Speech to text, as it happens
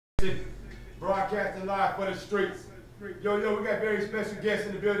Broadcasting live for the streets. Yo, we got very special guests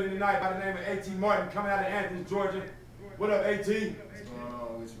in the building tonight by the name of ATMartin coming out of Athens, Georgia. What up, AT? What's going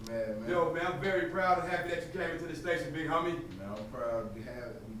on with you, man? Yo, man, I'm very proud and happy that you came into the station, big homie. Man, I'm proud of you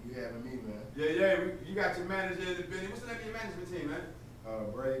having me, man. Yeah, you got your manager in the building. What's the name of your management team, man?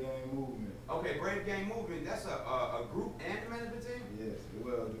 Brave Gang Movement. Okay, Brave Gang Movement. That's a group and a management team? Yes.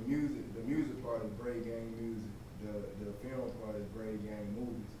 Well, the music part is Brave Gang Music. The film part is Brave Gang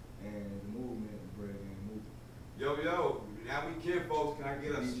Movies, and the movement is Brave Gang Movement. Yo, now we kid folks, can I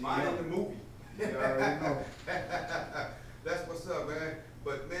get a spot in the movie? You already know. That's what's up, man.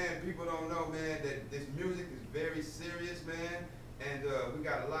 But man, people don't know, man, that this music is very serious, man. And we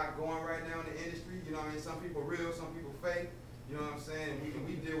got a lot going right now in the industry. You know what I mean? Some people real, some people fake. You know what I'm saying?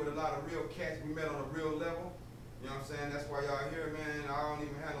 We deal with a lot of real cats we met on a real level. You know what I'm saying? That's why y'all here, man. I don't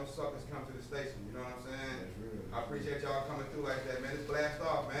even have no suckers come to the station. You know what I'm saying? That's real. I appreciate y'all coming through like that, man. Let's blast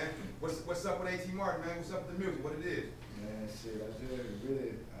off, man. What's up with ATMartin, man? What's up with the music? What it is? Man, shit, I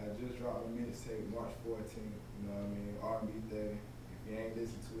just dropped a mixtape March 14th. You know what I mean? R&B Thuggin. If you ain't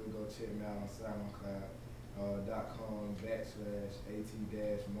listened to it, go check me out on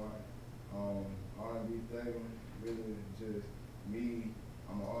SoundCloud.com/AT-Martin. R&B Thuggin, really just me.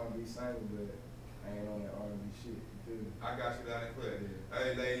 I'm an R&B singer, but I ain't on that R&B shit. You feel me? I got you loud and clear. Yeah. Hey,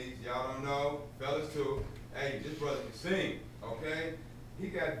 ladies, y'all don't know, fellas too. Hey, this brother can sing, okay? He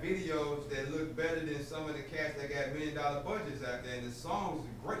got videos that look better than some of the cats that got $1 million budgets out there, and the songs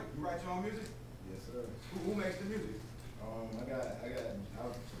are great. You write your own music? Yes, sir. Who makes the music? I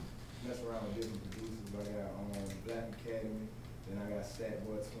mess around with different producers. I got Black Academy, then I got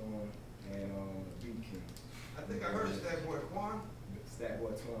Statboy Twan, and Beat King. I think I heard of Statboy Twan.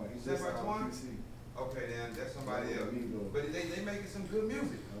 Statboy Twan. He's Statboy Twan? PC. Okay, then that's somebody else. But they making some good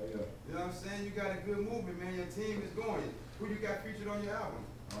music. Oh yeah. You know what I'm saying? You got a good movement, man. Your team is going. Who you got featured on your album?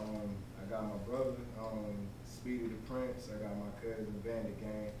 I got my brother, Speedy the Prince. I got my cousin Bandit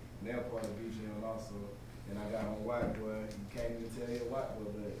Gang. They're part of BGM also. And I got on White Boy. You can't even tell you White Boy,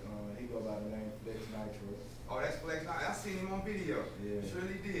 but he go by the name Flex Nitro. Oh, that's Flex Nitro. I seen him on video. Yeah.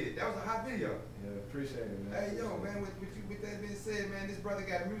 Surely did. That was a hot video. Yeah, appreciate it, man. Hey, yo, man, with that being said, man, this brother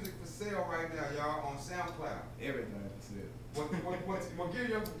got music for sale right now, y'all, on SoundCloud. Everything for sale. What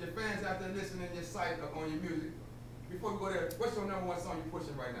give your fans out there listening your site on your music. Before we go there, what's your #1 song you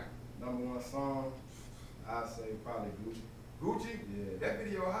pushing right now? #1 song, I'd say probably Gucci. Gucci? Yeah. That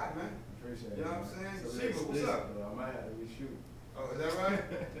video hot, man. Appreciate it. You know what I'm saying? So Sheba, what's up? I might have to reshoot. Oh, is that right?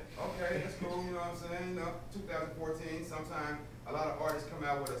 Okay, that's cool, you know what I'm saying? You know, 2014, sometimes a lot of artists come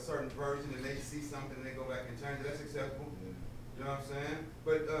out with a certain version and they see something and they go back and change it. That's acceptable. Yeah. You know what I'm saying?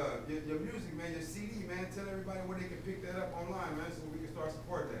 But your music, man, your CD, man, tell everybody where they can pick that up online, man, so we can start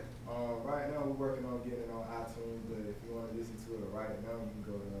supporting that. Right now we're working on getting it on iTunes, but if you want to listen to it right now, you can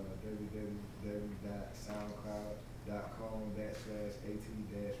go to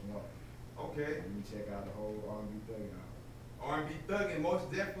www.soundcloud.com/AT-1. Okay. And you can check out the whole R&B Thuggin album. R&B Thuggin, most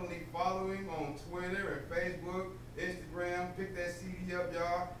definitely follow him on Twitter and Facebook, Instagram. Pick that CD up,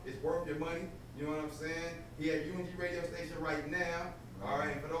 y'all. It's worth your money. You know what I'm saying? He at U.N.G radio station right now. All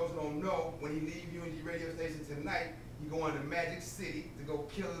right, and for those who don't know, when he leave U.N.G radio station tonight, he going to Magic City to go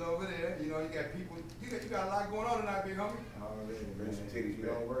kill it over there. You know, you got people, you got a lot going on tonight, big homie. Already, man. If you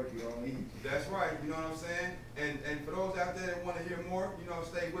don't work, you don't eat. That's right, you know what I'm saying? And for those out there that want to hear more, you know,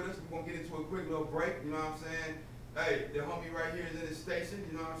 stay with us. We're going to get into a quick little break, you know what I'm saying? Hey, the homie right here is in the station,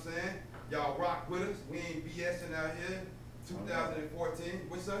 you know what I'm saying? Y'all rock with us. We ain't BSing out here. 2014,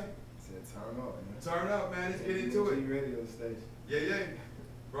 what's that? Said turn up, man. Turn up, man. Let's get into it. U.N.G radio station. Yeah.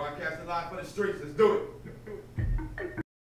 Broadcasting live for the streets. Let's do it.